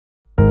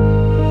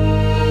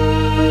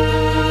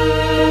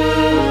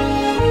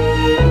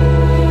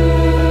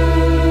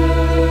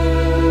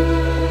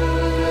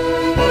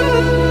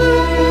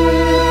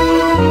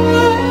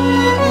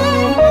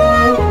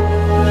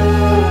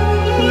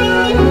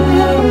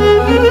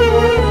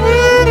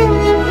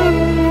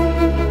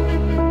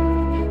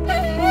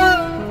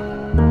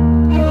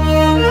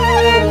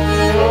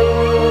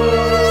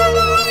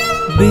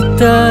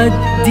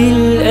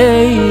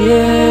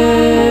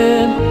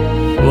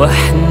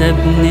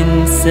احنا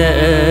بننسى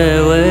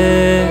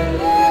اوقات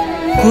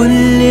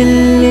كل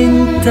اللي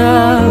انت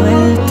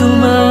عملته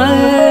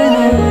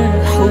معانا،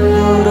 حب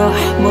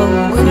ورحمة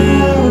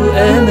وخير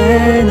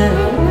وامانة،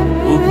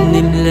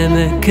 وبنملى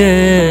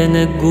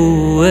مكانك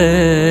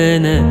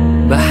جوانا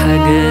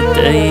بحاجات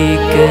اي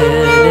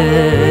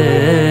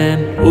كلام،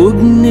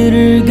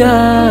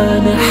 وبنرجع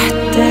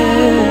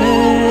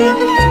نحتاج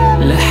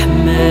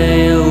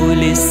لحماية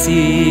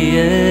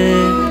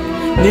ولسياج،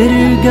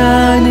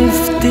 نرجع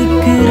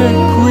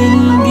نفتكرك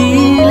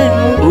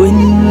ونجيلك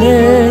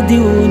وننادي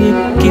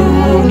ونبكي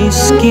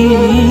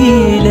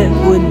ونشكيلك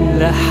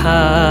ونلح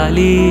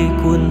عليك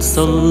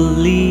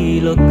ونصلي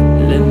لك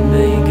لما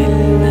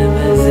يجيلنا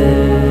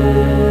مزاج.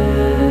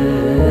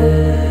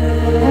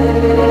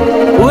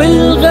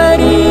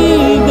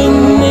 والغريب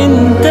ان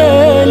انت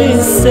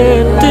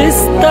لسه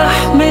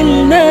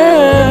بتستحملنا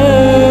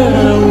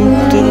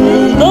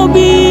وبترضى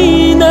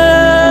بينا،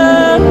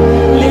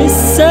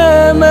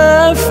 لسه ما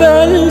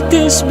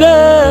قفلتش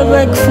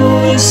بابك في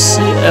وش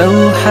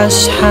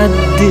اوحش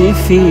حد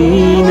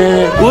فينا،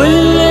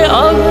 واللي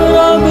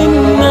قرب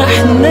ان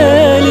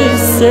احنا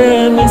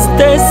لسه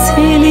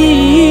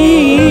مستسهلين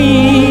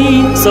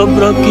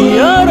صبرك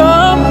يا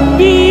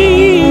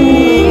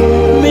ربي،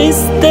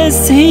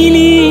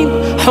 مستسهلين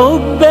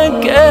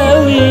حبك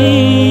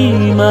قوي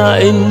مع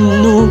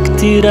انه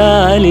كتير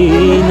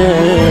علينا.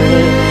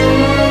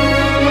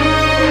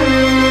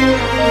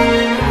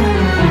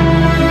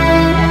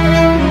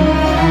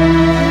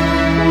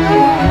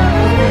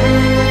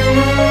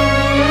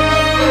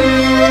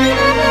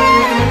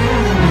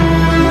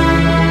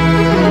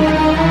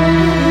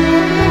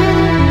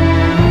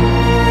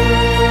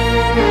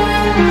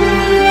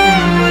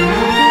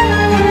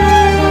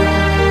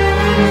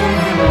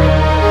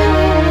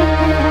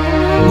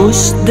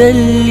 مش ده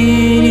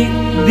اللي يليق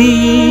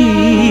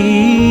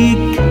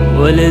بيك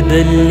ولا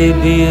ده اللي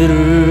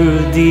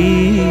بيرضيك،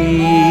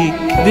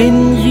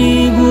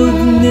 بنغيب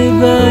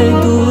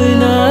وبنبعد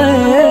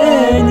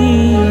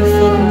ونعاني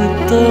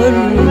فبنضطر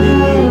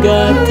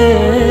نرجع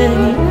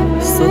تاني،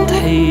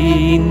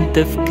 سطحيين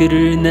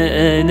تفكيرنا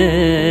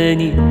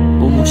أناني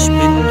ومش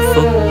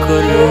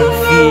بنفكر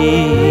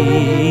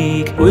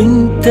فيك،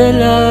 وانت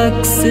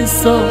العكس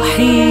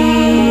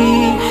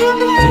صحيح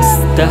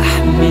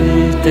مستحمل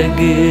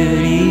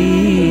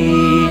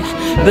تجريح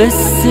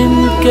بس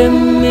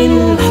مكمل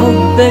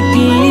حبك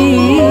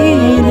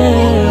لينا،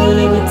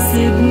 ولا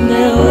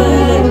بتسيبنا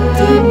ولا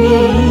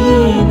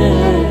بترمينا،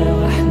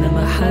 واحنا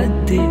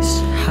محدش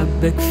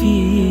حبك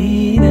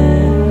فينا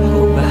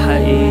حب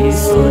حقيقي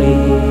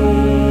صريح.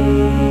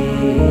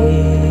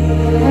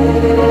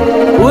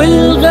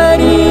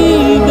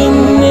 والغريب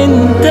ان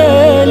انت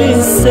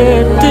لسه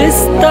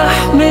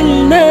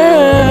بتستحملنا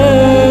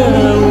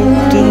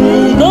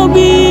وبترضى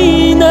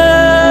بينا،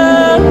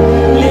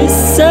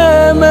 لسه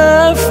ما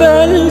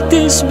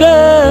قفلتش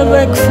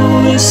بابك في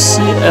وش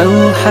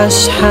اوحش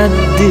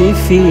حد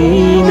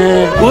فينا،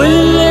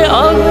 واللي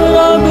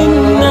قرب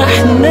ان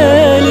احنا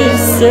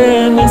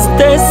لسه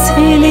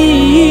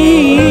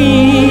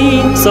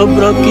مستسهلين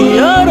صبرك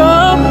يا رب،